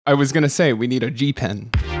I was going to say, we need a G Pen.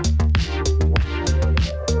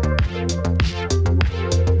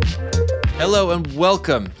 Hello and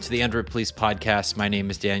welcome to the Android Police Podcast. My name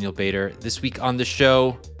is Daniel Bader. This week on the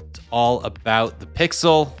show, it's all about the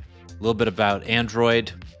Pixel, a little bit about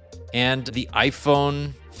Android, and the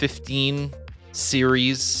iPhone 15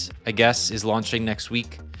 series, I guess, is launching next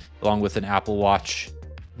week, along with an Apple Watch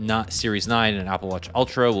Series 9 and an Apple Watch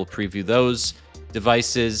Ultra. We'll preview those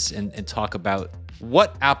devices and talk about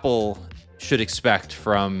what Apple should expect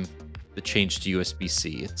from the change to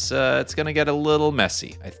USB-C. It's going to get a little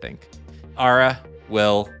messy, I think. Ara,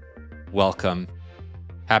 Will, welcome.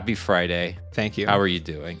 Happy Friday. Thank you. How are you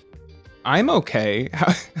doing? I'm okay.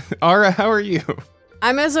 Ara, how are you?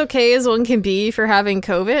 I'm as okay as one can be for having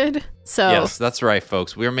COVID. So Yes, that's right,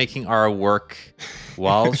 folks. We're making Ara work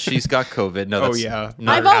while she's got COVID. No, that's yeah.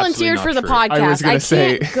 I volunteered for the podcast. I was gonna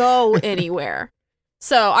say- can't go anywhere.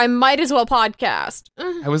 So I might as well podcast.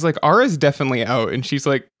 I was like, Ara's definitely out, and she's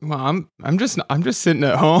like, well, I'm just sitting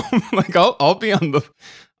at home. Like, I'll be on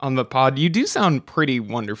the pod. You do sound pretty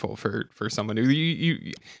wonderful for someone who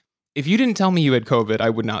you if you didn't tell me you had COVID, I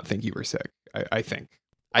would not think you were sick. I think.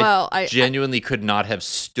 I genuinely could not have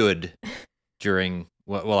stood during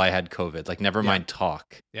while I had COVID. Like, never mind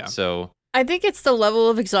talk. Yeah. So I think it's the level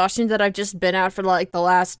of exhaustion that I've just been at for like the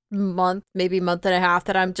last month, maybe month and a half,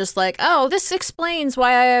 that I'm just like, oh, this explains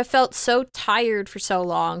why I felt so tired for so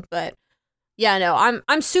long. But yeah, no,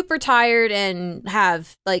 I'm super tired and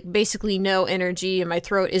have like basically no energy, and my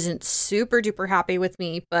throat isn't super duper happy with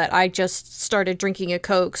me, but I just started drinking a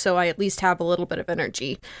Coke, so I at least have a little bit of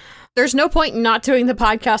energy. There's no point in not doing the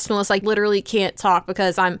podcast unless I literally can't talk,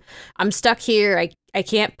 because I'm stuck here. I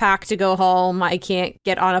can't pack to go home. I can't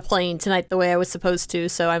get on a plane tonight the way I was supposed to,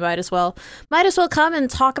 so I might as well come and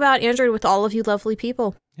talk about Android with all of you lovely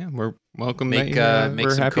people. Yeah, we're welcome. make we're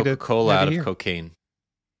some happy Coca-Cola to have out you of here. cocaine.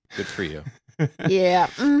 Good for you. Yeah.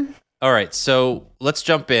 All right, so let's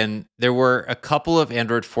jump in. There were a couple of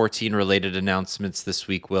Android 14 related announcements this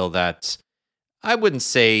week, Will, that I wouldn't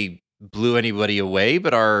say blew anybody away,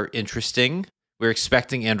 but are interesting. We're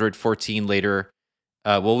expecting Android 14 later.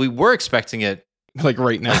 We were expecting it Like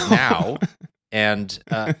right now. now, and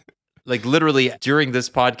like literally during this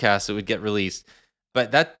podcast, it would get released.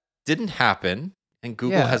 But that didn't happen, and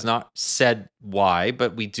Google Yeah. has not said why,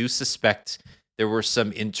 but we do suspect there were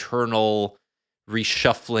some internal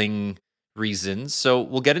reshuffling reasons. So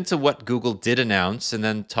we'll get into what Google did announce and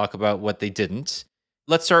then talk about what they didn't.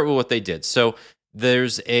 Let's start with what they did. So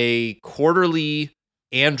there's a quarterly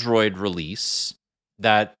Android release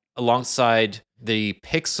that, alongside the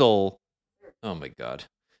Pixel, oh my God,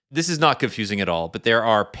 this is not confusing at all, but there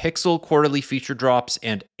are Pixel quarterly feature drops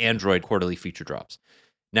and Android quarterly feature drops.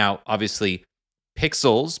 Now, obviously,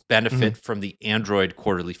 Pixels benefit from the Android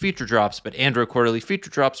quarterly feature drops, but Android quarterly feature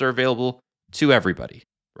drops are available to everybody,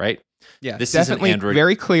 right? Yeah, This is an definitely Android-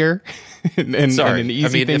 very clear and Sorry, an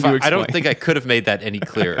easy thing if to I explain. don't think I could have made that any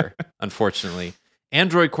clearer, unfortunately.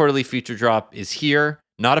 Android quarterly feature drop is here,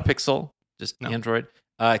 not a Pixel, just No. Android.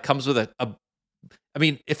 It comes with I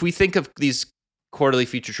mean, if we think of these quarterly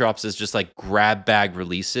feature drops as just like grab bag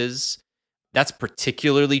releases, that's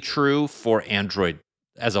particularly true for Android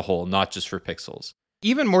as a whole, not just for Pixels.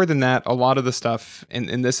 Even more than that, a lot of the stuff,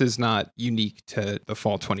 and this is not unique to the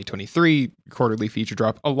fall 2023 quarterly feature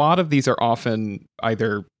drop, a lot of these are often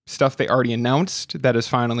either stuff they already announced that is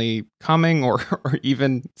finally coming, or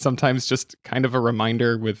even sometimes just kind of a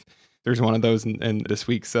reminder with, there's one of those in this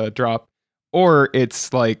week's drop, or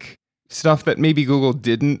it's like stuff that maybe Google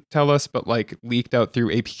didn't tell us, but like leaked out through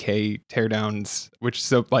APK teardowns, which,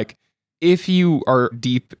 so like, if you are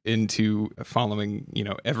deep into following,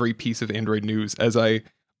 every piece of Android news, as I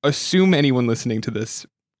assume anyone listening to this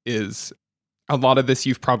is, a lot of this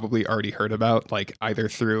you've probably already heard about, like either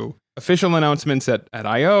through official announcements at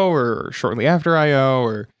I.O. or shortly after I.O.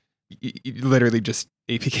 or literally just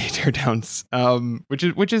APK teardowns,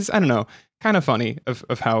 which is I don't know, kind of funny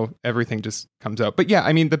of how everything just comes out. But yeah,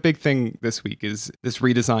 I mean, the big thing this week is this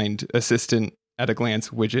redesigned Assistant at a Glance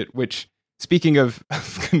widget, which, speaking of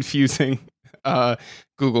confusing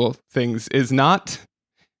Google things, is not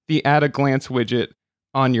the at a glance widget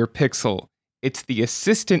on your Pixel. It's the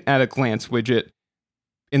Assistant at a Glance widget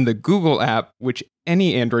in the Google app, which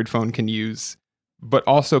any Android phone can use, but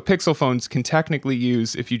also Pixel phones can technically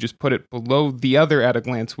use if you just put it below the other at a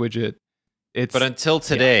glance widget. But until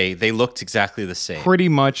today, they looked exactly the same. Pretty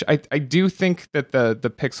much. I do think that the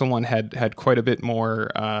Pixel one had quite a bit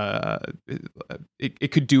more.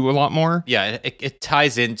 It could do a lot more. Yeah, it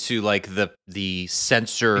ties into like the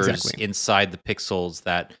sensors Exactly. inside the Pixels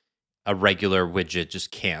that a regular widget just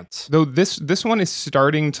can't. Though this one is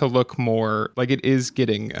starting to look more like it is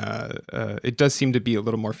getting it does seem to be a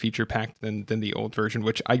little more feature packed than the old version,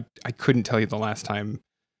 which I couldn't tell you the last time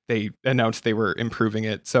they announced they were improving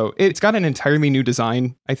it. So it's got an entirely new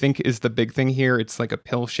design, I think, is the big thing here. It's like a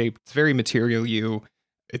pill shape. It's very Material You.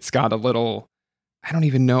 It's got a little, I don't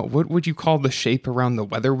even know, what would you call the shape around the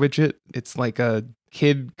weather widget? It's like a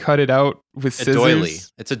kid cut it out with scissors. A doily.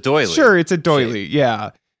 It's a doily. Sure, it's a doily, yeah.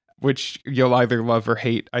 Which you'll either love or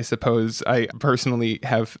hate, I suppose. I personally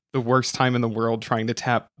have the worst time in the world trying to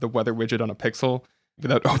tap the weather widget on a Pixel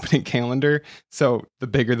without opening Calendar. So the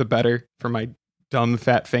bigger the better for my dumb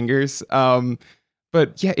fat fingers.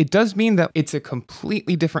 But yeah, it does mean that it's a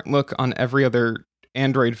completely different look on every other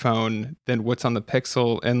Android phone than what's on the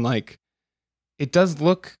Pixel. And like, it does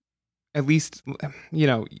look, at least, you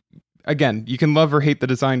know, again, you can love or hate the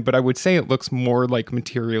design, but I would say it looks more like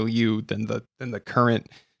Material You than the current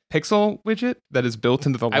Pixel widget that is built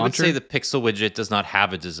into the launcher. I would say the Pixel widget does not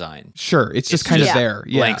have a design. Sure, it's just kind of there.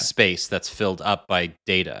 Blank space that's filled up by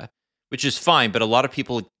data, which is fine, but a lot of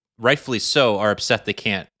people, rightfully so, are upset they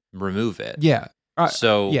can't remove it. Yeah.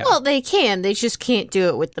 Well, they can. They just can't do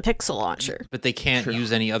it with the Pixel launcher. But they can't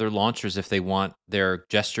use any other launchers if they want their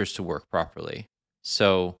gestures to work properly.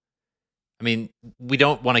 So, I mean, we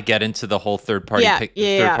don't want to get into the whole third-party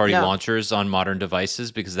launchers on modern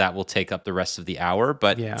devices because that will take up the rest of the hour.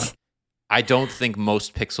 But I don't think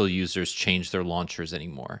most Pixel users change their launchers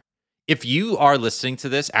anymore. If you are listening to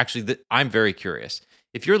this, actually, I'm very curious.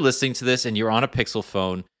 If you're listening to this and you're on a Pixel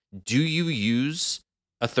phone, do you use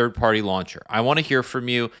a third-party launcher? I want to hear from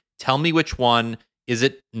you. Tell me which one. Is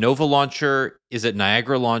it Nova Launcher? Is it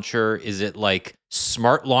Niagara Launcher? Is it like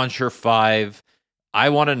Smart Launcher 5? I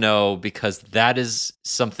want to know because that is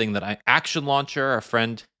something that Action Launcher, our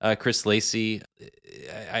friend Chris Lacey.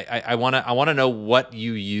 I want to know what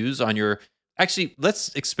you use on your. Actually,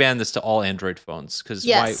 let's expand this to all Android phones because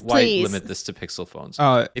why limit this to Pixel phones?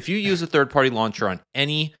 If you use a third-party launcher on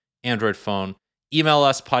any Android phone, email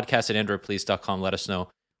us podcast@androidpolice.com. Let us know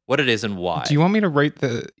what it is and why. Do you want me to write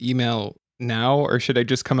the email now, or should I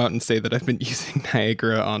just come out and say that I've been using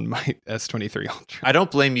Niagara on my S23 Ultra? I don't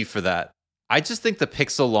blame you for that. I just think the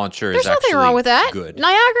Pixel launcher is actually There's nothing wrong with that. Good.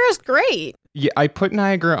 Niagara is great. Yeah, I put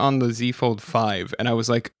Niagara on the Z Fold 5 and I was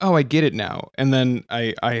like, oh, I get it now. And then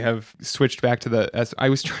I have switched back to the S. I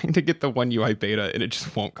was trying to get the One UI beta and it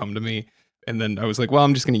just won't come to me. And then I was like, well,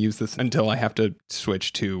 I'm just going to use this until I have to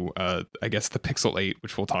switch to, I guess, the Pixel 8,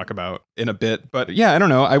 which we'll talk about in a bit. But yeah, I don't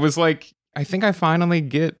know. I was like, I think I finally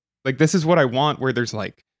get, like, this is what I want, where there's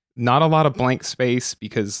like not a lot of blank space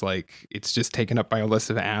because like it's just taken up by a list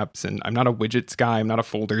of apps and I'm not a widgets guy, I'm not a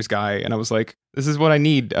folders guy. And I was like, this is what I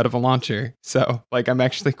need out of a launcher. So like, I'm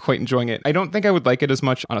actually quite enjoying it. I don't think I would like it as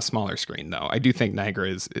much on a smaller screen though. I do think Niagara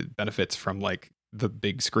it benefits from like the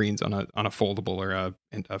big screens on a foldable or a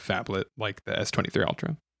phablet like the S23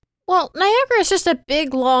 Ultra. Well, Niagara is just a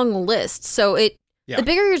big long list, so the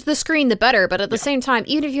bigger the screen, the better. But at the same time,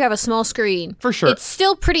 even if you have a small screen, for sure, it's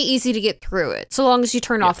still pretty easy to get through it, so long as you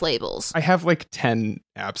turn off labels. I have like 10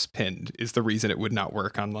 apps pinned is the reason it would not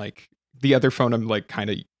work on like the other phone I'm like kind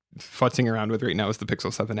of futzing around with right now is the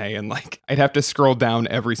Pixel 7a, and like I'd have to scroll down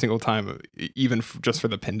every single time, even just for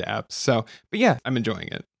the pinned apps. So, but yeah, I'm enjoying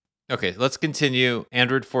it. Okay, let's continue.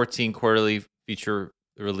 Android 14 quarterly feature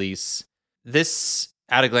release. This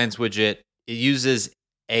at-a-glance widget, it uses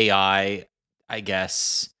AI, I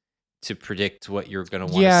guess, to predict what you're going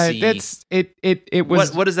to want to see. Yeah, that's it. It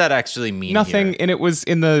was. What does that actually mean? Nothing, here? And it was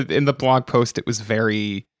in the blog post. It was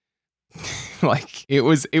very, like it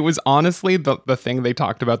was honestly the thing they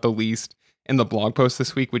talked about the least in the blog post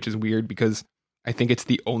this week, which is weird because I think it's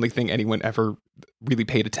the only thing anyone ever really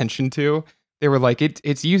paid attention to. They were like,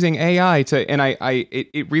 it's using AI to, and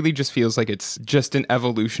it really just feels like it's just an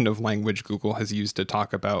evolution of language Google has used to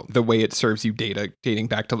talk about the way it serves you data dating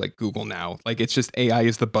back to like Google Now. Like it's just AI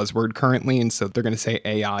is the buzzword currently. And so they're going to say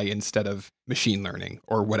AI instead of machine learning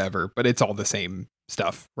or whatever, but it's all the same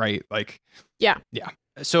stuff, right? Like, yeah.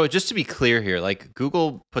 So just to be clear here, like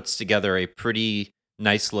Google puts together a pretty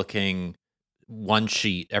nice looking one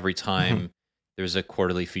sheet every time there's a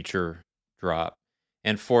quarterly feature drop.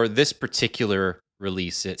 And for this particular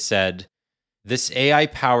release, it said, this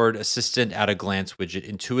AI-powered assistant at-a-glance widget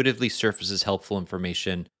intuitively surfaces helpful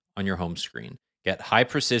information on your home screen. Get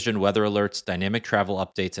high-precision weather alerts, dynamic travel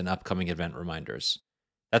updates, and upcoming event reminders.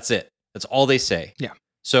 That's it. That's all they say. Yeah.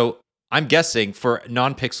 So I'm guessing for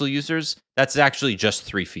non-Pixel users, that's actually just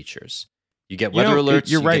 3 features. You get weather alerts,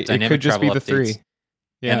 you're right. Get dynamic it could just travel be the updates, 3.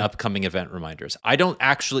 Yeah. and upcoming event reminders. I don't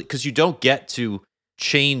actually, because you don't get to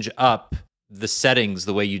change up the settings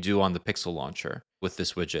the way you do on the Pixel launcher with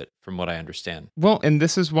this widget, from what I understand. Well, and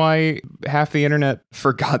this is why half the internet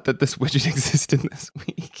forgot that this widget existed this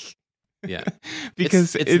week. Yeah.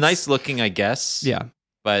 Because it's nice looking, I guess. Yeah.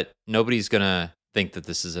 But nobody's going to think that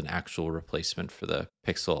this is an actual replacement for the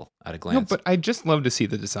Pixel at a glance. No, but I just love to see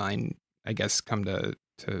the design, I guess, come to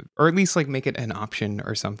or at least like make it an option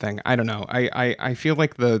or something. I don't know. I feel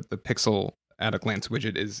like the Pixel at a glance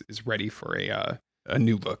widget is ready for a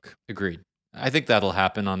new look. Agreed. I think that'll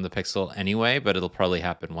happen on the Pixel anyway, but it'll probably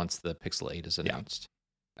happen once the Pixel 8 is announced.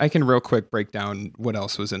 I can real quick break down what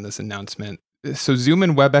else was in this announcement. So Zoom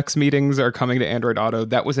and WebEx meetings are coming to Android Auto.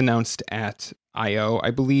 That was announced at I/O,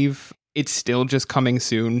 I believe. It's still just coming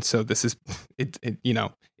soon. So this is it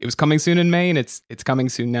was coming soon in May, and it's coming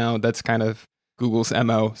soon now. That's kind of Google's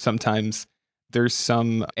MO sometimes. There's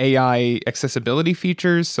some AI accessibility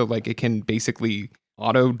features, so like it can basically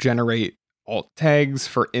auto generate alt tags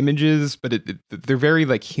for images, but they're very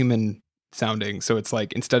like human sounding. So it's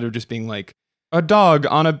like instead of just being like a dog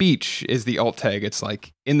on a beach is the alt tag, it's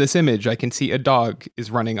like in this image I can see a dog is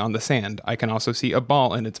running on the sand. I can also see a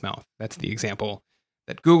ball in its mouth. That's the example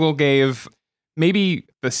that Google gave. Maybe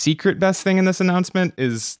the secret best thing in this announcement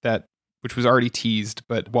is that, which was already teased,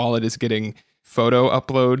 but Wallet is getting photo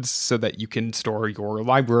uploads so that you can store your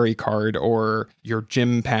library card or your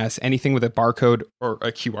gym pass, anything with a barcode or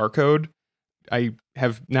a QR code. I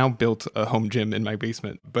have now built a home gym in my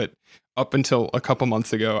basement, but up until a couple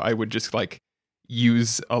months ago, I would just like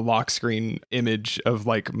use a lock screen image of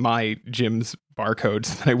like my gym's barcode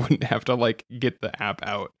so that I wouldn't have to like get the app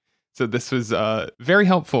out. So this was very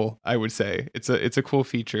helpful, I would say. It's a cool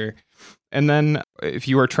feature. And then if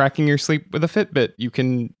you are tracking your sleep with a Fitbit, you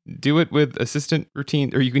can do it with assistant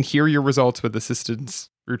routine, or you can hear your results with assistant's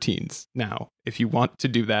routines now if you want to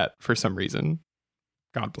do that for some reason.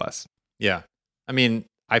 God bless. Yeah. I mean,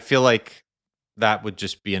 I feel like that would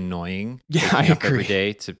just be annoying. Yeah, waking I up every agree.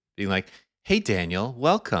 day to be like, hey, Daniel,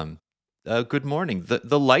 welcome. Good morning.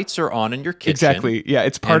 The lights are on in your kitchen. Exactly. Yeah,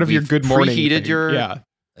 it's part and of your we've good morning. preheated thing. your- Yeah.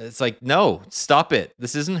 It's like, no, stop it.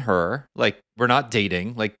 This isn't her. Like, we're not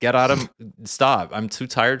dating. Like, get out of, stop. I'm too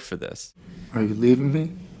tired for this. Are you leaving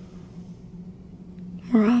me?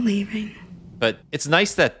 We're all leaving. But it's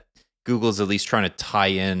nice that Google's at least trying to tie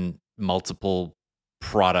in multiple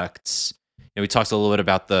products. We talked a little bit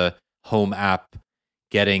about the Home app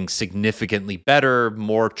getting significantly better,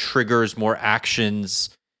 more triggers, more actions.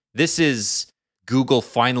 This is Google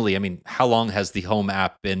finally. I mean, how long has the Home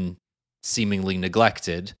app been seemingly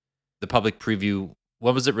neglected? The public preview,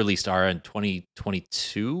 when was it released, Ara? In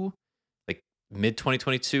 2022? Like mid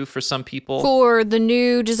 2022 for some people? For the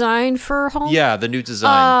new design for home? Yeah, the new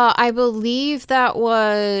design. I believe that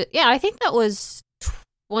was, I think that was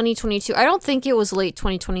 2022. I don't think it was late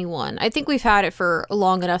 2021. I think we've had it for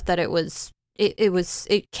long enough that it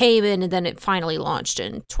came in and then it finally launched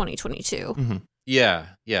in 2022. Mm-hmm. Yeah.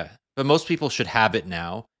 But most people should have it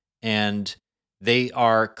now. And they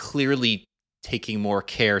are clearly taking more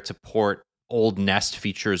care to port old Nest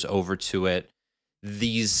features over to it.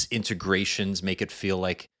 These integrations make it feel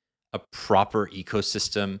like a proper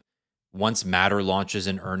ecosystem. Once Matter launches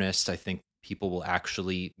in earnest, I think people will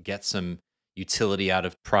actually get some utility out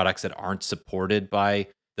of products that aren't supported by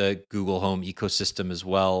the Google Home ecosystem as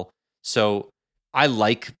well. So I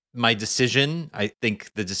like my decision. I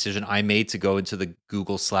think the decision I made to go into the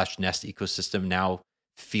Google/Nest ecosystem now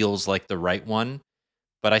feels like the right one,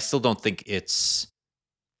 but I still don't think it's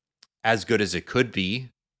as good as it could be,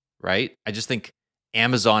 right? I just think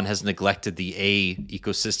Amazon has neglected the A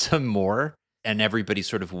ecosystem more, and everybody's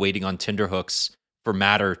sort of waiting on tenterhooks for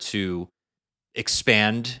Matter to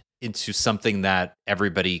expand into something that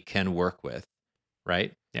everybody can work with,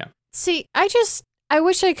 right? Yeah. See, I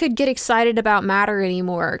wish I could get excited about Matter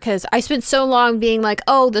anymore, because I spent so long being like,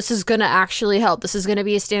 oh, this is going to actually help. This is going to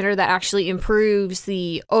be a standard that actually improves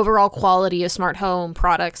the overall quality of smart home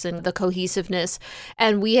products and the cohesiveness.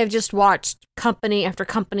 And we have just watched company after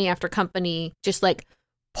company after company just like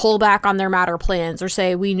pull back on their Matter plans or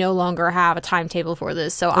say we no longer have a timetable for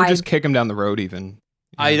this. So Or just kick them down the road even.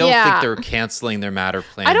 I don't Yeah. think they're canceling their Matter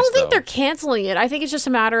plans. I don't think though. they're canceling it. I think it's just a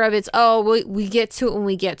matter of we get to it when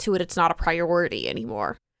we get to it. It's not a priority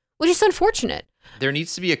anymore, which is unfortunate. There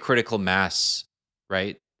needs to be a critical mass,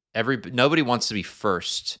 right? Nobody wants to be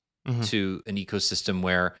first Mhm. to an ecosystem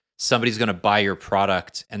where somebody's going to buy your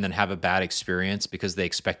product and then have a bad experience because they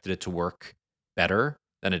expected it to work better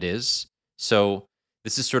than it is. So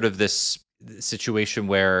this is sort of this situation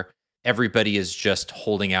where everybody is just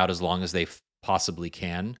holding out as long as they possibly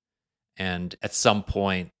can. And at some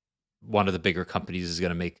point, one of the bigger companies is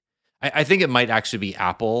going to make... I think it might actually be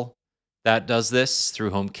Apple that does this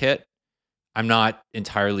through HomeKit. I'm not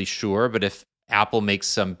entirely sure, but if Apple makes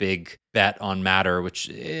some big bet on Matter, which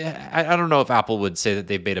I don't know if Apple would say that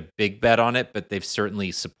they've made a big bet on it, but they've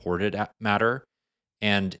certainly supported Matter.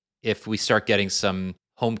 And if we start getting some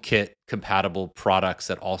HomeKit compatible products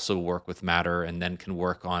that also work with Matter and then can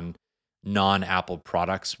work on non-Apple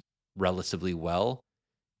products relatively well,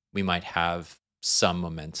 we might have some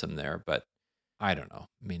momentum there. But I don't know.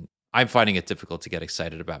 I mean, I'm finding it difficult to get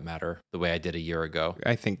excited about Matter the way I did a year ago.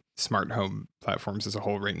 I think smart home platforms as a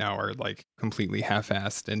whole right now are like completely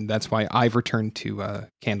half-assed, and that's why I've returned to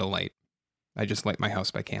Candlelight. I just light my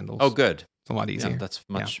house by candles. Oh, good. It's a lot easier. Yeah, that's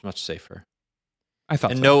much safer. I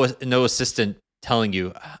thought and so. no assistant telling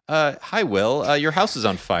you, hi, Will, your house is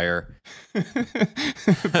on fire.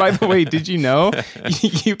 By the way, did you know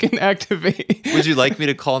you can activate... Would you like me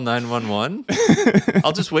to call 911?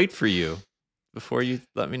 I'll just wait for you before you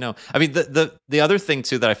let me know. I mean, the other thing,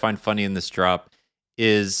 too, that I find funny in this drop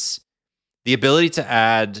is the ability to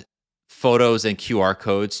add photos and QR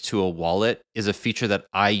codes to a wallet is a feature that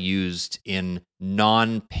I used in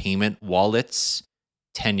non-payment wallets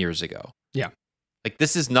 10 years ago. Yeah. Like,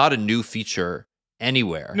 this is not a new feature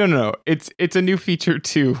anywhere. No. It's a new feature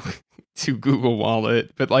to Google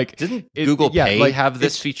Wallet, but like... Didn't Google Pay have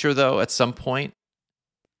this feature, though, at some point?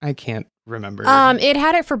 I can't remember. It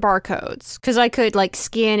had it for barcodes because I could like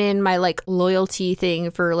scan in my like loyalty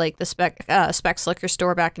thing for like the Specs liquor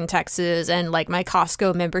store back in Texas and like my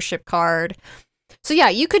Costco membership card. So yeah,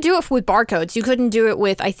 you could do it with barcodes. You couldn't do it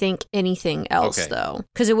with, I think, anything else though,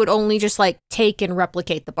 because it would only just like take and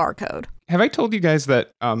replicate the barcode. Have I told you guys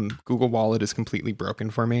that Google Wallet is completely broken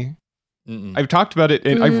for me? Mm-mm. I've talked about it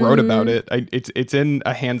and I've wrote about it. It's in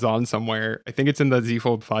a hands-on somewhere. I think it's in the Z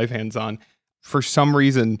Fold 5 hands-on. For some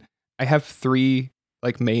reason, I have 3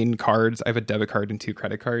 like main cards. I have a debit card and 2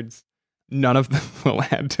 credit cards. None of them will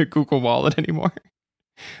add to Google Wallet anymore.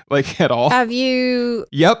 Like at all. Have you?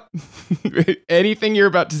 Yep. Anything you're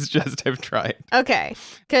about to suggest, I've tried. Okay.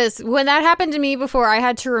 Because when that happened to me before, I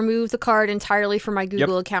had to remove the card entirely from my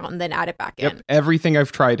Google account and then add it back in. Everything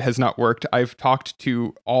I've tried has not worked. I've talked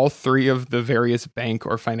to all 3 of the various bank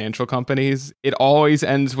or financial companies. It always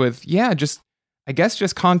ends with, I guess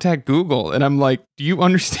just contact Google. And I'm like, do you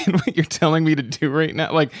understand what you're telling me to do right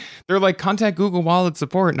now? Like, they're like, contact Google Wallet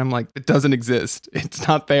support. And I'm like, it doesn't exist. It's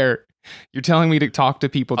not there. You're telling me to talk to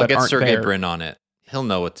people that aren't there. I'll get Sergey Brin on it. He'll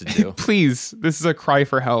know what to do. Please, this is a cry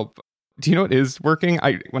for help. Do you know what is working?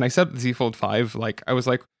 When I set up the Z Fold 5, like I was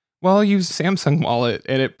like, well, I'll use Samsung Wallet,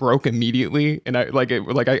 and it broke immediately. And I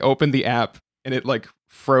opened the app and it like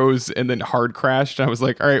froze and then hard crashed. And I was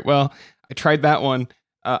like, all right, well, I tried that one.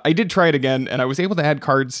 I did try it again, and I was able to add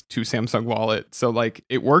cards to Samsung Wallet. So like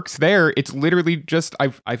it works there. It's literally just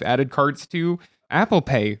I've added cards to Apple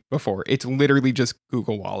Pay before. It's literally just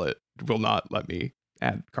Google Wallet will not let me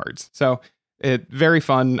add cards. So it very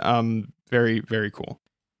fun, very, very cool.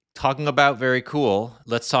 Talking about very cool,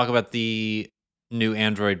 let's talk about the new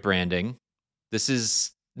Android branding. This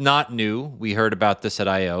is not new. We heard about this at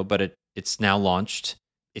I.O., but it's now launched.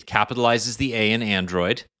 It capitalizes the A in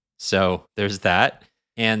Android. So there's that.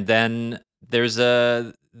 And then there's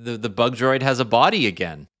the Bug Droid has a body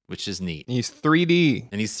again, which is neat. He's 3D.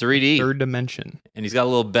 And he's 3D. Third dimension. And he's got a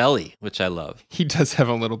little belly, which I love. He does have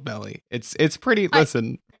a little belly. It's pretty.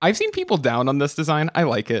 Listen, I've seen people down on this design. I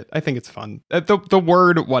like it. I think it's fun. The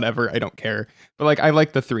word, whatever, I don't care. But like, I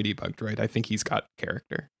like the 3D Bug Droid. I think he's got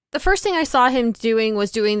character. The first thing I saw him doing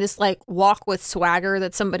was doing this like walk with swagger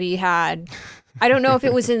that somebody had. I don't know if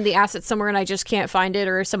it was in the asset somewhere and I just can't find it,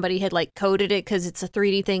 or if somebody had like coded it because it's a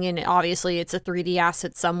 3D thing and obviously it's a 3D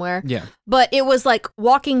asset somewhere. Yeah. But it was like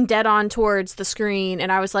walking dead on towards the screen,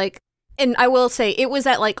 and I was like, and I will say it was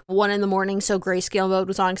at like 1 a.m, so grayscale mode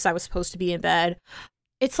was on because I was supposed to be in bed.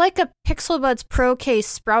 It's like a Pixel Buds Pro case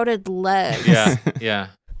sprouted legs. Yeah.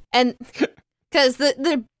 And because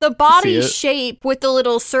the body shape with the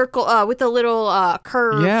little circle, with the little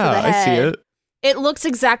curve for the head. I see it. It looks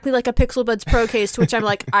exactly like a Pixel Buds Pro case, to which I'm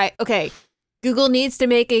like, Google needs to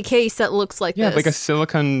make a case that looks like this. Yeah, like a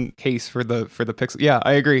silicone case for the Pixel. Yeah,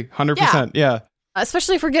 I agree. 100%. Yeah.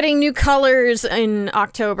 Especially if we're getting new colors in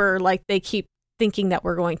October, like they keep thinking that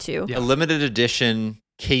we're going to. Yeah. A limited edition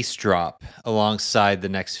case drop alongside the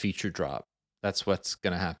next feature drop. That's what's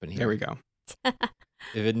going to happen here. There we go.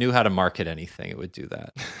 If it knew how to market anything, it would do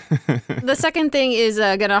that. The second thing is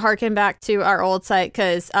going to harken back to our old site,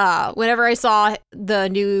 because whenever I saw the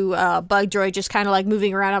new Bug Droid just kind of like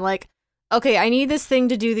moving around, I'm like, okay, I need this thing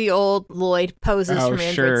to do the old Lloyd poses from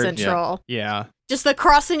Android Central. Yeah. Just the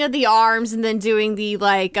crossing of the arms and then doing the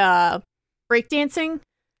like breakdancing.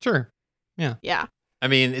 Sure. Yeah. Yeah. I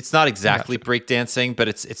mean, it's not exactly breakdancing, but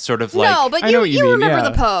it's sort of like No, but I know you what you mean, remember yeah.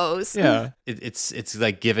 the pose. Yeah. it's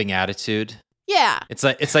like giving attitude. Yeah. It's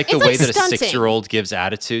like the It's way like that a stunting. 6-year-old gives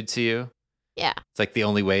attitude to you. Yeah. It's like the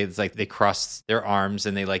only way. It's like they cross their arms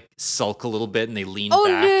and they like sulk a little bit and they lean Oh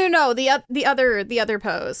back. no, the other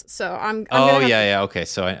pose. So I'm Oh gonna have yeah. Okay,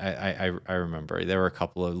 so I remember there were a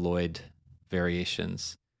couple of Lloyd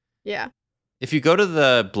variations. Yeah. If you go to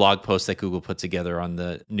the blog post that Google put together on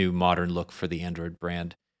the new modern look for the Android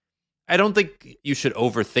brand, I don't think you should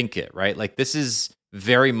overthink it, right? Like this is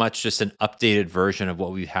very much just an updated version of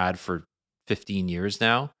what we've had for 15 years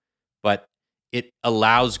now, but it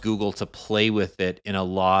allows Google to play with it in a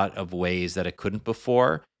lot of ways that it couldn't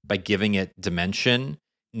before by giving it dimension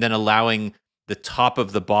and then allowing the top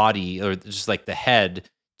of the body or just like the head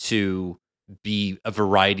to be a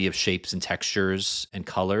variety of shapes and textures and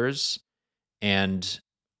colors. And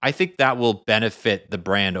I think that will benefit the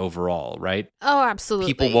brand overall, right? Oh,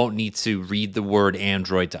 absolutely. People won't need to read the word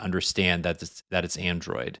Android to understand that it's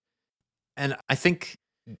Android. And I think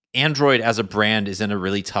Android as a brand is in a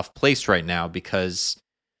really tough place right now because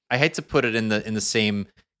I hate to put it in the same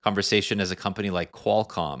conversation as a company like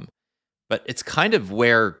Qualcomm, but it's kind of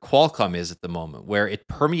where Qualcomm is at the moment, where it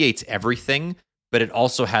permeates everything, but it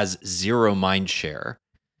also has zero mind share.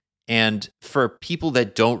 And for people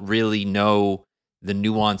that don't really know the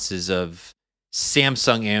nuances of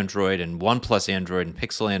Samsung Android and OnePlus Android and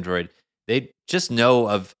Pixel Android, they just know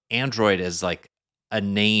of Android as like a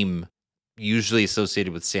name usually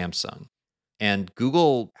associated with Samsung. And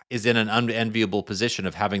Google is in an unenviable position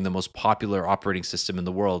of having the most popular operating system in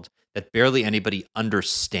the world that barely anybody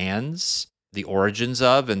understands the origins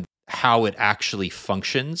of and how it actually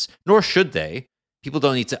functions, nor should they. People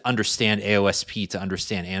don't need to understand AOSP to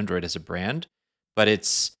understand Android as a brand, but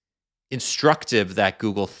it's instructive that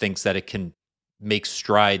Google thinks that it can make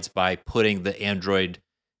strides by putting the Android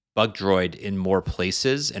bug droid in more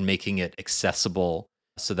places and making it accessible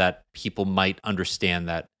so that people might understand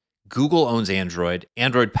that Google owns Android,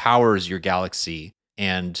 Android powers your Galaxy,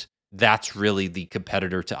 and that's really the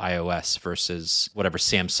competitor to iOS versus whatever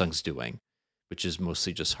Samsung's doing, which is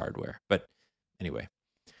mostly just hardware. But anyway.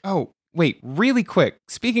 Oh, wait, really quick.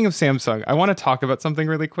 Speaking of Samsung, I want to talk about something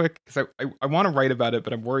really quick because I want to write about it,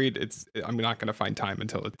 but I'm worried I'm not going to find time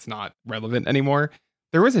until it's not relevant anymore.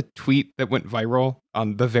 There was a tweet that went viral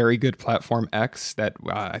on the very good platform X that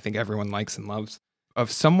I think everyone likes and loves of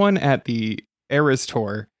someone at the Eras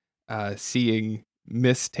Tour seeing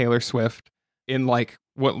Miss Taylor Swift in like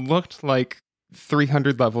what looked like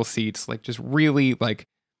 300 level seats, like just really like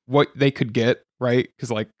what they could get, right?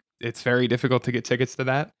 Because like it's very difficult to get tickets to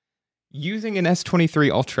that. Using an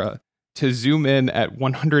S23 Ultra to zoom in at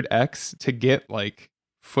 100x to get like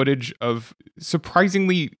footage of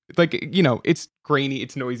surprisingly, like, you know, it's grainy,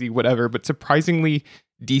 it's noisy, whatever, but surprisingly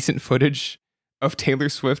decent footage of Taylor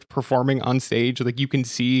Swift performing on stage. Like you can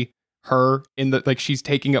see her in the, like she's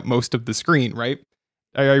taking up most of the screen, right?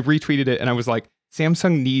 I retweeted it and I was like,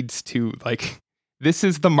 Samsung needs to like, this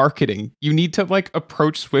is the marketing. You need to like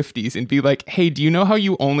approach Swifties and be like, hey, do you know how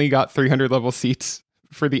you only got 300 level seats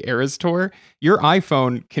for the Eras Tour? Your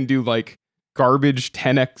iPhone can do like garbage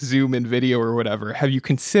 10x zoom in video or whatever. Have you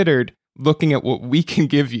considered looking at what we can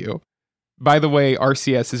give you? By the way,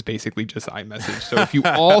 RCS is basically just iMessage. So if you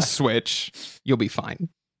all switch, you'll be fine.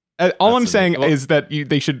 All I'm saying is that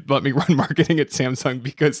they should let me run marketing at Samsung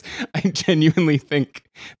because I genuinely think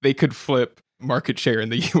they could flip market share in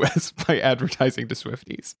the US by advertising to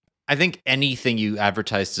Swifties. I think anything you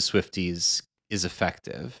advertise to Swifties is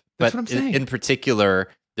effective. That's But what I'm saying. in particular,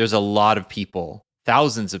 there's a lot of people,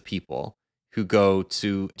 thousands of people, who go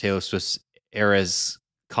to Taylor Swift's Eras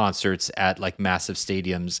concerts at like massive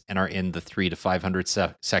stadiums and are in the 300 to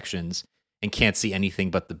 500 sections and can't see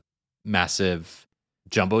anything but the massive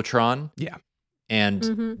Jumbotron. Yeah.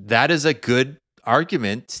 And that is a good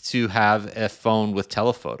argument to have a phone with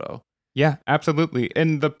telephoto. Yeah, absolutely.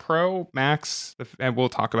 And the Pro Max, and we'll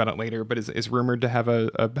talk about it later, but is rumored to have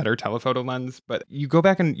a better telephoto lens. But you go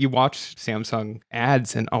back and you watch Samsung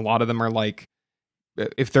ads, and a lot of them are like,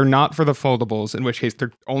 if they're not for the foldables, in which case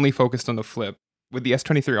they're only focused on the flip. With the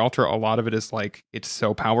S23 Ultra, a lot of it is like, it's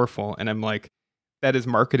so powerful. And I'm like, that is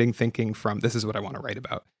marketing thinking from, this is what I want to write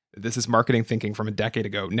about. This is marketing thinking from a decade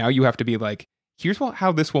ago. Now you have to be like, here's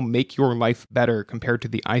how this will make your life better compared to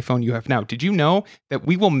the iPhone you have now. Did you know that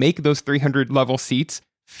we will make those 300 level seats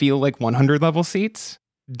feel like 100 level seats?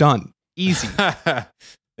 Done. Easy.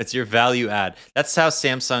 That's your value add. That's how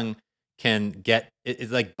Samsung can get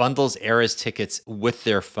it like bundles Eras tickets with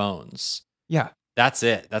their phones. Yeah. That's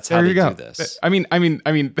it. That's how There they you go. do this. I mean,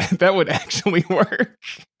 that would actually work.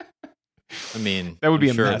 I mean, That would be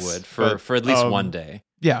I'm a sure mess, it would but, for at least one day.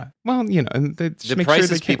 Yeah. Well, and they just The make sure prices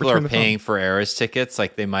they can't people are return the phone. paying for Eras tickets,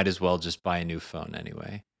 like they might as well just buy a new phone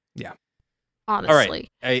anyway. Yeah. Honestly.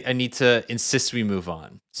 All right. I need to insist we move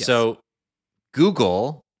on. Yes. So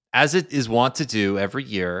Google, as it is wont to do every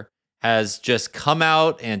year, has just come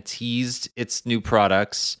out and teased its new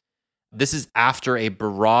products. This is after a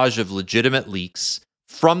barrage of legitimate leaks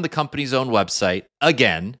from the company's own website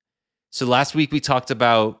again. So last week we talked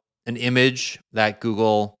about an image that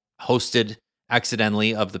Google hosted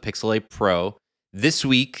accidentally of the Pixel 8 Pro. This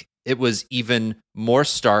week it was even more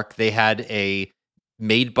stark. They had a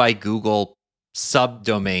made by Google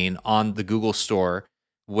subdomain on the Google store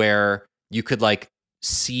where you could like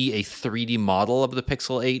see a 3D model of the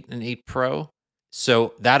Pixel 8 and 8 Pro.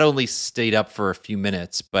 So that only stayed up for a few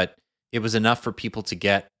minutes, but it was enough for people to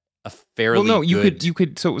get a fairly you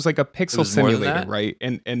could so it was like a pixel was more than simulator, that? right?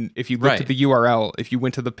 And if you looked Right. at the URL, if you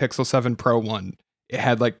went to the Pixel 7 Pro one, it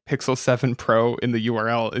had like Pixel 7 Pro in the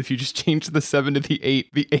URL. If you just changed the 7 to the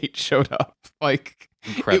 8 showed up. Like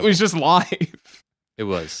incredible. it was just live. It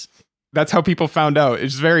was. That's how people found out.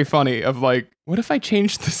 It's very funny of like, what if I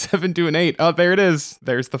changed the 7 to an 8? Oh, there it is.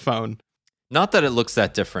 There's the phone. Not that it looks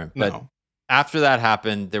that different, but No. after that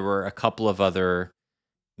happened, there were a couple of other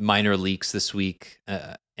minor leaks this week,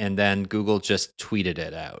 and then Google just tweeted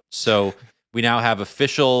it out. So we now have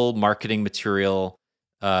official marketing material.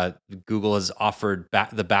 Google has offered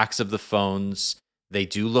the backs of the phones. They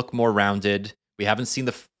do look more rounded. We haven't seen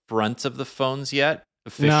the front of the phones yet,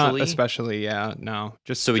 officially. Not especially, yeah. No.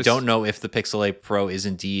 So we don't know if the Pixel 8 Pro is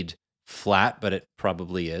indeed flat, but it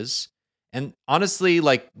probably is. And honestly,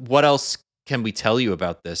 like, what else can we tell you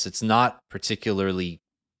about this? It's not particularly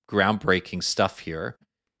groundbreaking stuff here.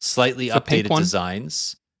 Slightly It's a pink updated one.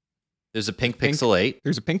 designs. There's a pink Pink. Pixel 8.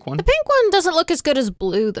 There's a pink one. The pink one doesn't look as good as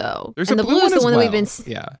blue, though. There's and a the blue blue is one the as one that we've well.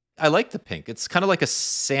 been. Yeah. I like the pink. It's kind of like a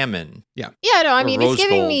salmon. Yeah, no, I Or mean, rose it's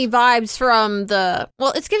giving gold. me vibes from the.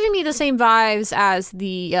 Well, it's giving me the same vibes as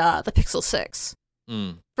the Pixel 6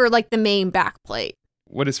 Mm. for like the main backplate.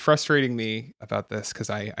 What is frustrating me about this, because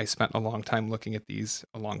I spent a long time looking at these,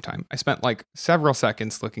 I spent like several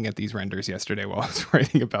seconds looking at these renders yesterday while I was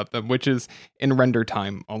writing about them, which is in render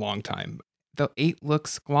time a long time. The 8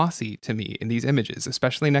 looks glossy to me in these images,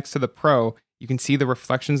 especially next to the Pro. You can see the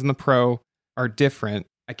reflections in the Pro are different.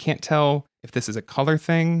 I can't tell if this is a color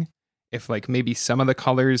thing, if like maybe some of the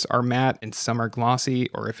colors are matte and some are glossy,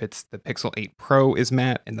 or if it's the Pixel 8 Pro is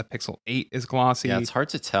matte and the Pixel 8 is glossy. Yeah, it's hard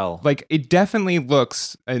to tell. Like it definitely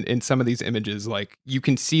looks in some of these images like you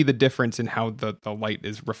can see the difference in how the light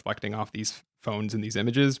is reflecting off these phones in these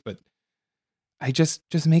images, but I just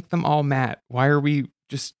make them all matte. Why are we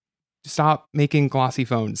just stop making glossy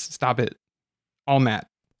phones? Stop it. All matte.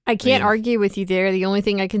 I can't mean- argue with you there. The only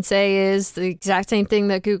thing I can say is the exact same thing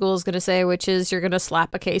that Google is going to say, which is you're going to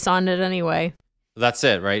slap a case on it anyway. That's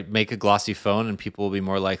it, right? Make a glossy phone and people will be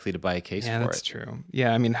more likely to buy a case Yeah, for that's it. true.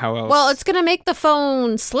 Yeah, I mean, how else? Well, it's going to make the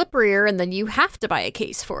phone slipperier, and then you have to buy a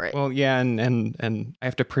case for it. Well, yeah, and I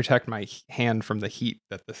have to protect my hand from the heat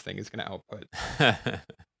that this thing is going to output.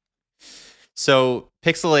 So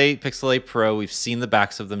Pixel 8, Pixel 8 Pro, we've seen the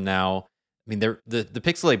backs of them now. I mean, the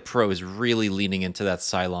Pixel 8 Pro is really leaning into that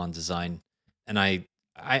Cylon design, and I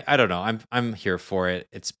don't know. I'm here for it.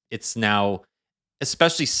 It's now,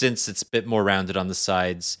 especially since it's a bit more rounded on the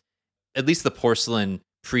sides. At least the porcelain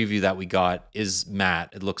preview that we got is matte.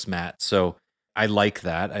 It looks matte, so I like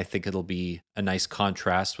that. I think it'll be a nice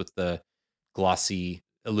contrast with the glossy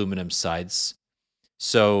aluminum sides.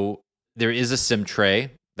 So there is a SIM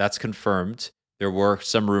tray. That's confirmed. There were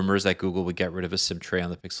some rumors that Google would get rid of a SIM tray on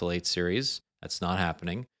the Pixel 8 series. That's not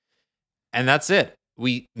happening. And that's it.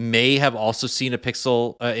 We may have also seen a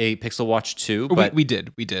Pixel Watch 2, but we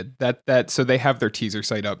did. That so they have their teaser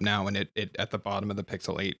site up now, and it at the bottom of the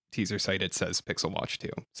Pixel 8 teaser site it says Pixel Watch 2.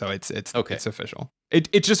 So it's Okay. It's official.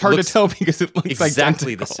 It's just hard Looks to tell because it looks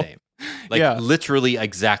exactly identical. the same. Like Yeah. literally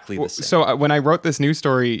exactly the same. So when I wrote this news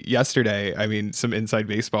story yesterday, I mean, some inside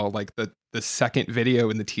baseball, like the second video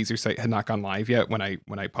in the teaser site had not gone live yet when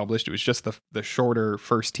I published. It was just the shorter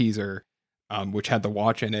first teaser, which had the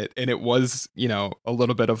watch in it, and it was a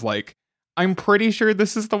little bit of like, I'm pretty sure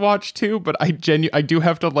this is the Watch 2, but I do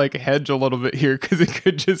have to like hedge a little bit here because it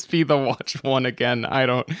could just be the Watch 1 again. I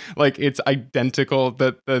don't like it's identical.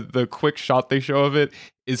 The quick shot they show of it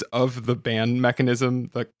is of the band mechanism,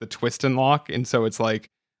 like the twist and lock, and so it's like,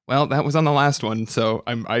 well, that was on the last one, so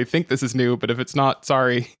I think this is new, but if it's not,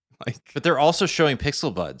 sorry. Like, But they're also showing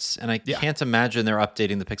Pixel Buds, and I Yeah. can't imagine they're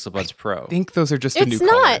updating the Pixel Buds Pro. I think those are just a new It's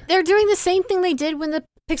not. color. They're doing the same thing they did when the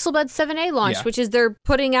Pixel Buds 7a launched, Yeah. which is they're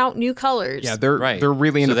putting out new colors. Yeah, they're Right.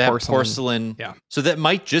 really into so they have porcelain. porcelain. Yeah. So that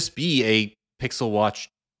might just be a Pixel Watch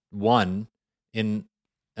 1 and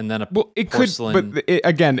then a Well, it porcelain. could, but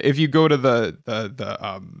again, if you go to the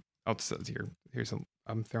I'll just here's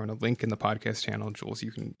I'm throwing a link in the podcast channel, Jules.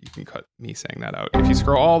 You can cut me saying that out. If you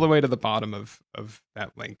scroll all the way to the bottom of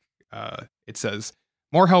that link, it says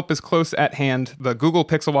more help is close at hand. The Google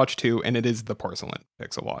Pixel Watch 2, and it is the porcelain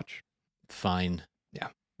Pixel Watch. Fine.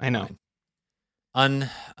 I know. Fine.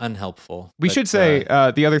 Unhelpful. We but, should say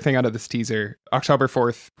the other thing out of this teaser: October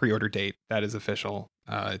 4th pre-order date. That is official.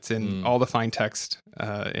 It's in all the fine text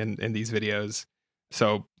in these videos.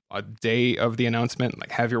 So a day of the announcement,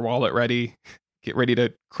 like have your wallet ready, get ready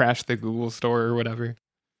to crash the Google store or whatever.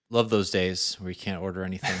 love those days where you can't order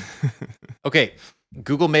anything. Okay,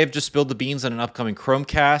 Google may have just spilled the beans on an upcoming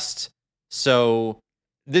Chromecast. So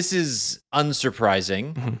this is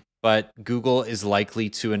unsurprising, Mhm. but Google is likely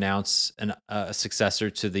to announce a successor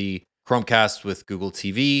to the Chromecast with Google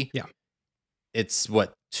TV. Yeah. It's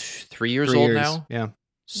what, 3 years 3 old years. now? Yeah.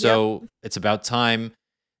 So it's about time.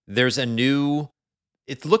 There's a new,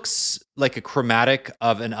 it looks like a chromatic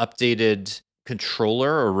of an updated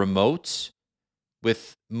controller or remote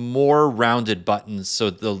with more rounded buttons.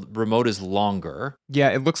 So the remote is longer. Yeah,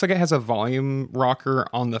 it looks like it has a volume rocker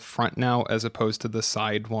on the front now as opposed to the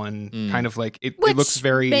side one. Kind of like it Which looks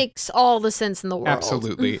very makes all the sense in the world.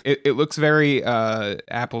 absolutely. It looks very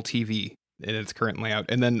Apple TV in its current layout.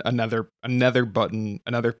 And then another button,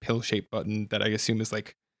 another pill-shaped button that I assume is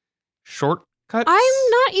like shortcuts. I'm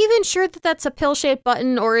not even sure that that's a pill-shaped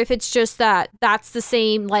button or if it's just that's the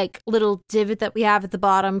same like little divot that we have at the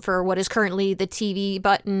bottom for what is currently the TV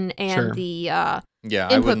button and Sure. the Yeah,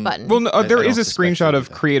 I input wouldn't- button. Well, no, I there don't is a suspect screenshot it'll of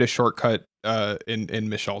be that. create a shortcut in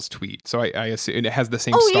Michelle's tweet. So I assume it has the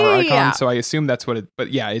same Oh, star yeah, icon. yeah. So I assume that's what it.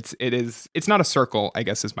 But yeah, it's not a circle, I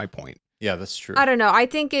guess is my point. Yeah, that's true. I don't know. I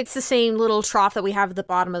think it's the same little trough that we have at the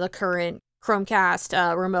bottom of the current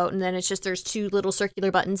Chromecast remote, and then it's just there's two little circular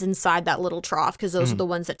buttons inside that little trough because those are the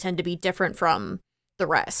ones that tend to be different from the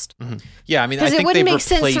rest. Yeah, I mean, I Because think it wouldn't they've make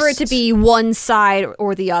sense for it to replaced- be one side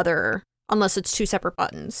or the other unless it's two separate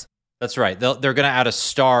buttons. That's right. They're going to add a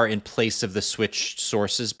star in place of the switch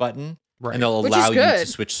sources button, Right. and they'll Which allow is you to good.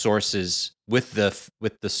 switch sources with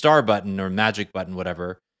the star button or magic button,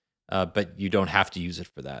 whatever. But you don't have to use it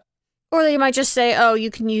for that. Or they might just say, oh,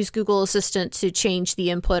 you can use Google Assistant to change the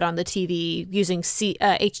input on the TV using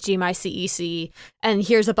HDMI CEC, and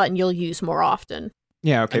here's a button you'll use more often.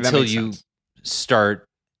 Yeah. Okay. Until that makes you sense. start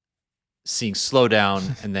seeing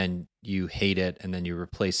slowdown, and then you hate it, and then you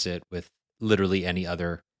replace it with literally any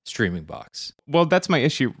other streaming box. Well, that's my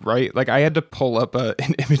issue, right? Like I had to pull up an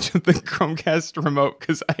image of the Chromecast remote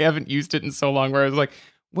because I haven't used it in so long. Where I was like,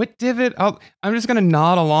 "What divot? I'm just gonna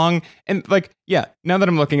nod along." And like, yeah, now that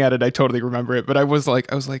I'm looking at it, I totally remember it. But I was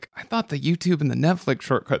like, I thought the YouTube and the Netflix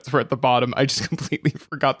shortcuts were at the bottom. I just completely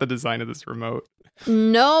forgot the design of this remote.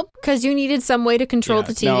 Nope, because you needed some way to control Yeah,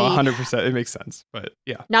 the TV. No, 100%. It makes sense. But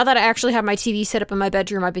yeah, Now that I actually have my TV set up in my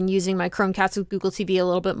bedroom, I've been using my Chromecast with Google TV a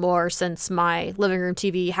little bit more since my living room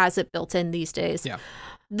TV has it built in these days. Yeah.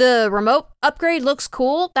 The remote upgrade looks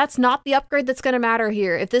cool. That's not the upgrade that's going to matter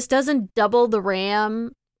here. If this doesn't double the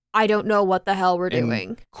RAM, I don't know what the hell we're And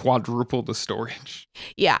doing. quadruple the storage.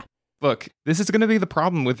 Yeah. Look, this is going to be the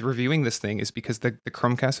problem with reviewing this thing is because the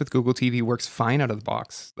Chromecast with Google TV works fine out of the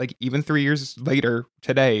box. Like even 3 years later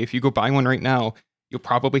today, if you go buy one right now, you'll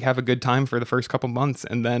probably have a good time for the first couple months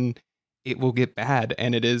and then it will get bad.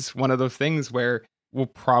 And it is one of those things where we'll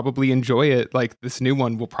probably enjoy it. Like this new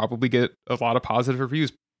one will probably get a lot of positive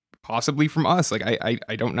reviews, possibly from us. Like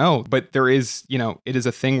I don't know, but there is, it is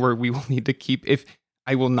a thing where we will need to keep, if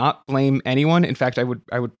I will not blame anyone. In fact, I would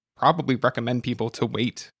probably recommend people to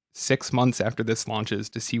wait 6 months after this launches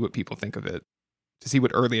to see what people think of it, to see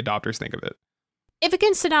what early adopters think of it. If it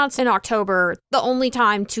gets announced in October, the only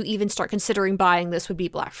time to even start considering buying this would be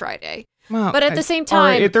Black Friday. Well, But at the same all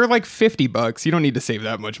right, time- if they're like $50, you don't need to save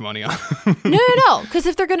that much money on. No. Because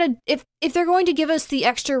if they're going to give us the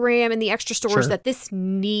extra RAM and the extra storage Sure. that this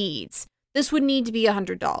needs, this would need to be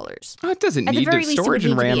 $100. Oh, it doesn't At the need very to. least, it Storage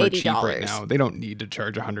would and need to RAM be are cheap right $80. now. They don't need to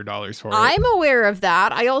charge $100 for it. I'm aware of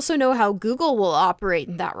that. I also know how Google will operate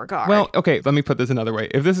in that regard. Well, okay, let me put this another way.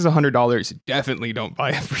 If this is $100, definitely don't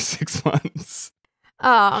buy it for 6 months.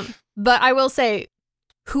 But I will say,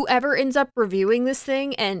 whoever ends up reviewing this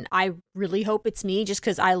thing, and I really hope it's me just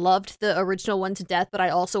because I loved the original one to death, but I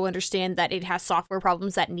also understand that it has software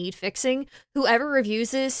problems that need fixing. Whoever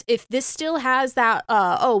reviews this, if this still has that,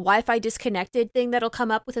 Wi-Fi disconnected thing that'll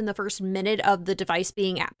come up within the first minute of the device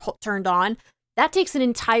being turned on, that takes an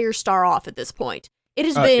entire star off at this point. It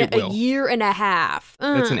has been a year and a half.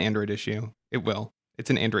 That's an Android issue. It will. It's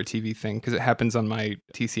an Android TV thing because it happens on my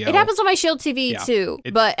TCL. It happens on my Shield TV too.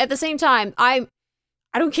 But at the same time, I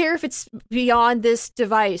don't care if it's beyond this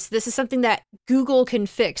device. This is something that Google can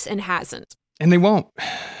fix and hasn't. And they won't.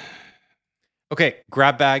 Okay,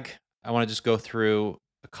 grab bag. I want to just go through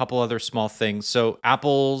a couple other small things. So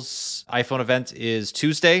Apple's iPhone event is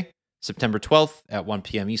Tuesday, September 12th at 1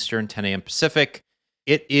 p.m. Eastern, 10 a.m. Pacific.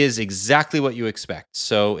 It is exactly what you expect.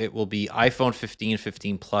 So it will be iPhone 15,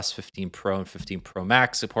 15 Plus, 15 Pro, and 15 Pro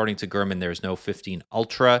Max. According to Gurman, there's no 15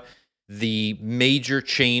 Ultra. The major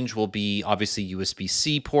change will be obviously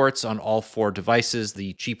USB-C ports on all 4 devices.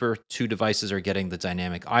 The cheaper 2 devices are getting the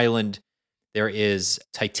Dynamic Island. There is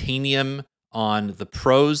titanium on the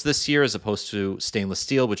Pros this year as opposed to stainless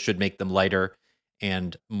steel, which should make them lighter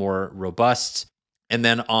and more robust. And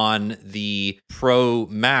then on the Pro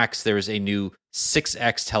Max, there is a new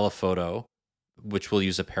 6x telephoto, which will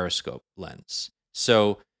use a periscope lens.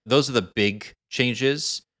 So those are the big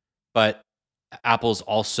changes, but Apple's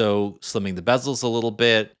also slimming the bezels a little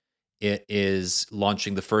bit. It is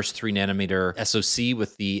launching the first 3nm SoC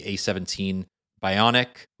with the A17 Bionic,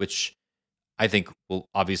 which I think will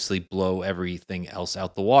obviously blow everything else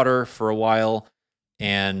out the water for a while.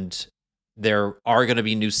 And there are going to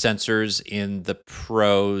be new sensors in the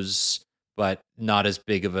Pros, but not as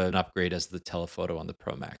big of an upgrade as the telephoto on the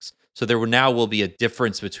Pro Max. So there will be a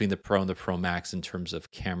difference between the Pro and the Pro Max in terms of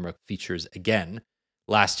camera features again.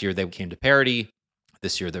 Last year, they came to parity.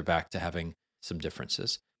 This year, they're back to having some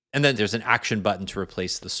differences. And then there's an action button to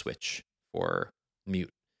replace the switch for mute.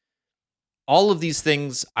 All of these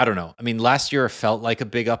things, I don't know. I mean, last year it felt like a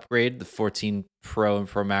big upgrade. The 14 Pro and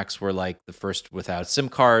Pro Max were like the first without SIM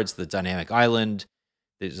cards, the Dynamic Island.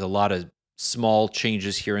 There's a lot of small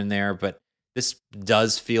changes here and there, but this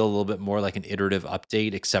does feel a little bit more like an iterative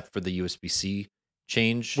update, except for the USB-C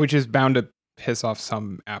change. Which is bound to piss off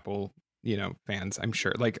some Apple, fans, I'm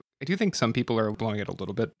sure. Like, I do think some people are blowing it a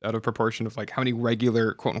little bit out of proportion of like how many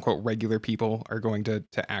regular, quote unquote, regular people are going to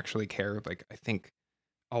actually care. Like, I think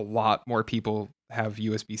a lot more people have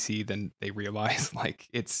USB-C than they realize. Like,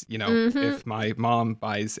 it's, if my mom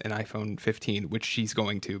buys an iPhone 15, which she's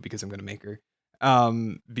going to because I'm going to make her,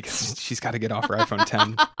 because she's got to get off her iPhone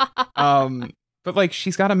 10. But like,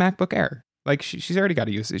 she's got a MacBook Air. Like, she's already got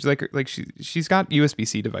a usage. Like she's got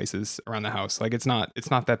USB-C devices around the house. Like, it's not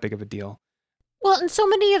that big of a deal. Well, and so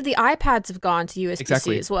many of the iPads have gone to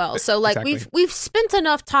USB-C as well. So like we've spent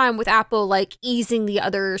enough time with Apple like easing the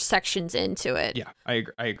other sections into it. Yeah, I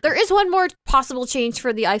agree. There is one more possible change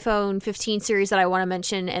for the iPhone 15 series that I want to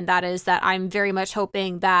mention, and that is that I'm very much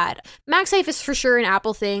hoping that MagSafe is for sure an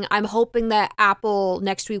Apple thing. I'm hoping that Apple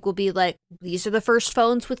next week will be like, these are the first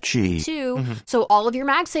phones with Qi 2. Mm-hmm. So all of your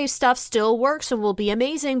MagSafe stuff still works and will be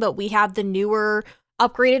amazing, but we have the newer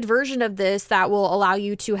upgraded version of this that will allow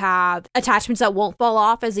you to have attachments that won't fall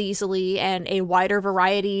off as easily and a wider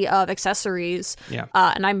variety of accessories. Yeah.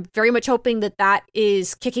 And I'm very much hoping that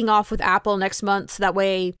is kicking off with Apple next month. So that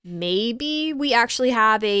way, maybe we actually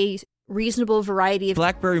have a reasonable variety of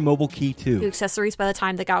BlackBerry Mobile Key 2 accessories by the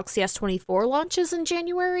time the Galaxy S24 launches in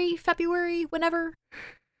January, February, whenever.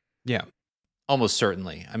 Yeah. Almost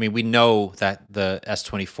certainly. I mean, we know that the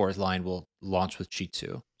S24 line will launch with Qi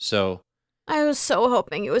 2. So I was so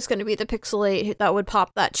hoping it was going to be the Pixel 8 that would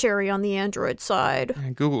pop that cherry on the Android side. Yeah,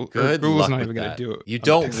 Google's not even going to do it. You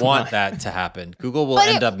don't want that to happen. Google will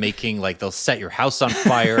end up making, like, they'll set your house on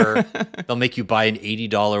fire. They'll make you buy an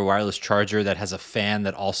 $80 wireless charger that has a fan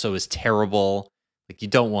that also is terrible. Like, you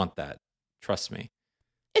don't want that. Trust me.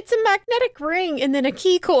 It's a magnetic ring and then a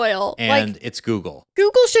key coil. And it's Google.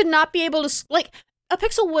 Google should not be able to, like, a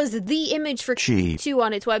Pixel was the image for Qi 2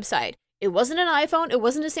 on its website. It wasn't an iPhone. It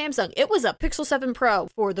wasn't a Samsung. It was a Pixel 7 Pro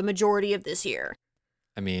for the majority of this year.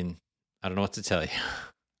 I mean, I don't know what to tell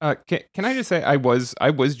you. Can I just say I was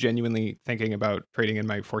genuinely thinking about trading in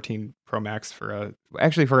my 14 Pro Max for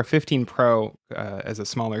a 15 Pro as a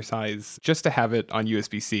smaller size, just to have it on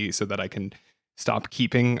USB-C so that I can stop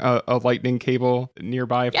keeping a lightning cable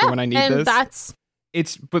nearby for when I need this.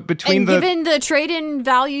 Given the trade-in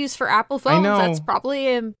values for Apple phones, that's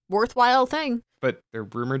probably a worthwhile thing. But they're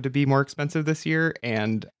rumored to be more expensive this year,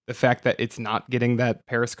 and the fact that it's not getting that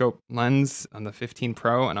periscope lens on the 15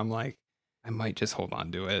 Pro, and I'm like, I might just hold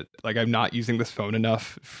on to it. Like, I'm not using this phone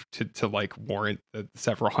enough to like warrant the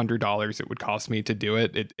several $100s it would cost me to do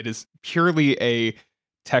it. It is purely a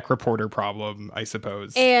tech reporter problem, I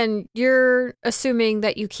suppose. And you're assuming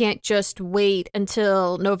that you can't just wait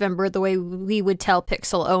until November the way we would tell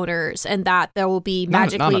Pixel owners, and that there will be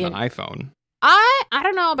magically not on an iPhone. I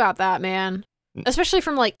don't know about that, man. Especially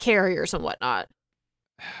from like carriers and whatnot.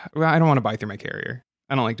 Well, I don't want to buy through my carrier.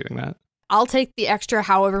 I don't like doing that. I'll take the extra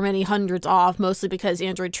however many hundreds off, mostly because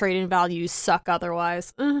Android trade-in values suck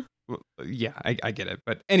otherwise. Well, yeah, I get it.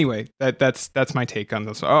 But anyway, that's my take on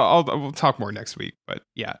this. We'll talk more next week. But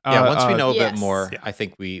yeah. Once we know a yes. bit more, Yeah. I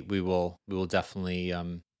think we will definitely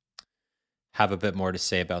have a bit more to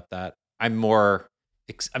say about that. I'm more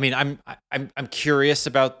I'm curious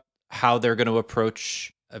about how they're going to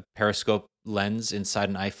approach a periscope lens inside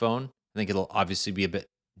an iPhone. I think it'll obviously be a bit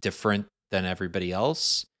different than everybody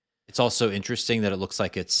else. It's also interesting that it looks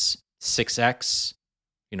like it's 6x,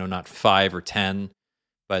 not 5 or 10.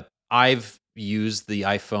 But I've used the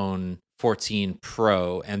iPhone 14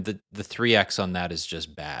 Pro, and the 3x on that is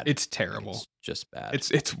just bad. It's terrible. It's just bad.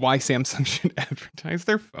 It's why Samsung should advertise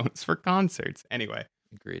their phones for concerts. Anyway.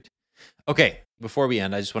 Agreed. Okay, before we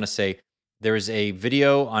end, I just want to say there is a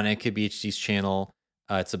video on NKBHD's channel.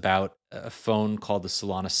 It's about a phone called the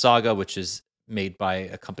Solana Saga, which is made by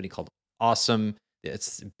a company called Awesome.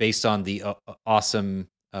 It's based on the Awesome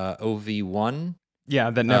OV1. Yeah,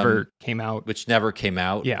 that never came out. Which never came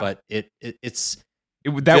out. Yeah. But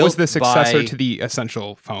that was the successor by- to the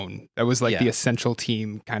Essential phone. That was like Yeah. the Essential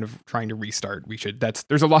team kind of trying to restart.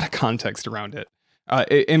 There's a lot of context around it.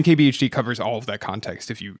 MKBHD covers all of that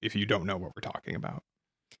context if you don't know what we're talking about.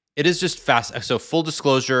 It is just fast. So full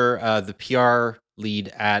disclosure, the PR lead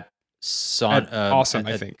at Awesome,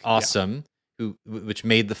 I think. Awesome, which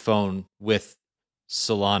made the phone with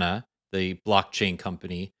Solana, the blockchain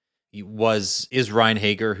company, is Ryan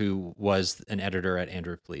Hager, who was an editor at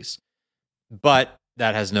Android Police. But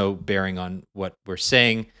that has no bearing on what we're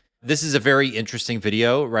saying. This is a very interesting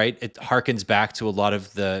video, right? It harkens back to a lot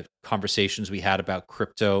of the conversations we had about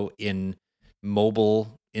crypto in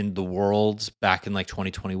mobile in the world back in like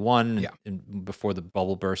 2021 and before the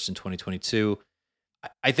bubble burst in 2022.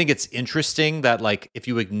 I think it's interesting that like if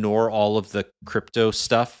you ignore all of the crypto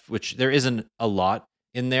stuff, which there isn't a lot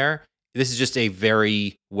in there, this is just a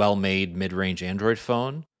very well-made mid-range Android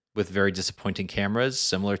phone with very disappointing cameras,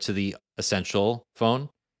 similar to the Essential phone.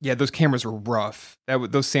 Yeah, those cameras were rough.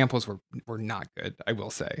 Those samples were not good, I will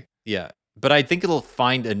say. Yeah, but I think it'll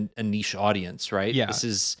find a niche audience, right? Yeah. This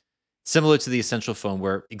is similar to the Essential phone,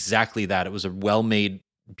 where exactly that. It was a well-made,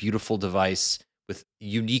 beautiful device with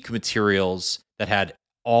unique materials that had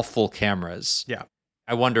all full cameras. Yeah.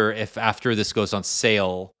 I wonder if after this goes on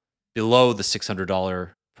sale below the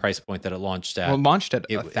 $600 price point that it launched at. Well, it launched at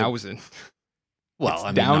it- 1,000. Well, It's I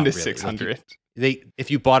mean, down not to really. 600. If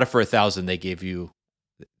you bought it for 1,000, they gave you.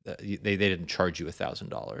 They didn't charge you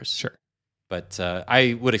 $1,000. Sure. But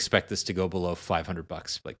I would expect this to go below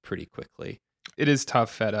 $500 like pretty quickly. It is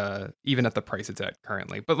tough at even at the price it's at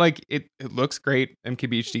currently, but like it looks great.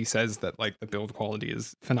 MKBHD says that like the build quality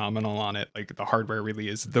is phenomenal on it. Like the hardware really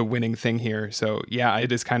is the winning thing here. So yeah,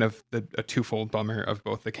 it is kind of a twofold bummer of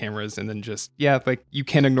both the cameras and then just like you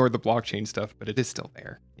can ignore the blockchain stuff, but it is still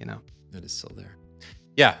there. It is still there.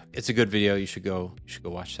 Yeah, it's a good video. You should go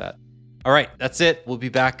watch that. All right, that's it. We'll be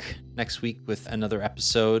back next week with another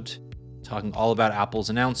episode talking all about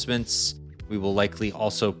Apple's announcements. We will likely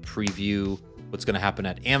also preview what's going to happen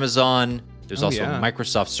at Amazon. There's also a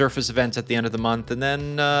Microsoft Surface event at the end of the month, and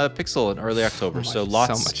then Pixel in early October. So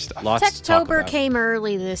much stuff. Lots to talk Techtober about. came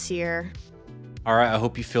early this year. All right, I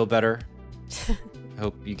hope you feel better. I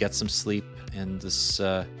hope you get some sleep and this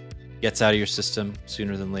gets out of your system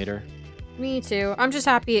sooner than later. Me too. I'm just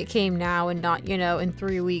happy it came now and not, in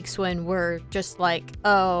 3 weeks when we're just like,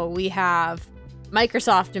 oh, we have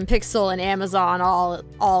Microsoft and Pixel and Amazon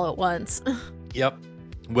all at once. Yep.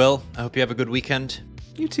 Will, I hope you have a good weekend.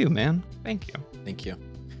 You too, man. Thank you. Thank you.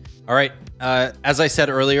 All right. As I said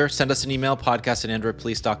earlier, send us an email,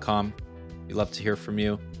 podcast@androidpolice.com. We'd love to hear from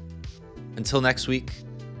you. Until next week,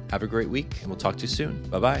 have a great week, and we'll talk to you soon.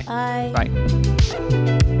 Bye-bye. Bye.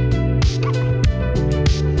 Bye.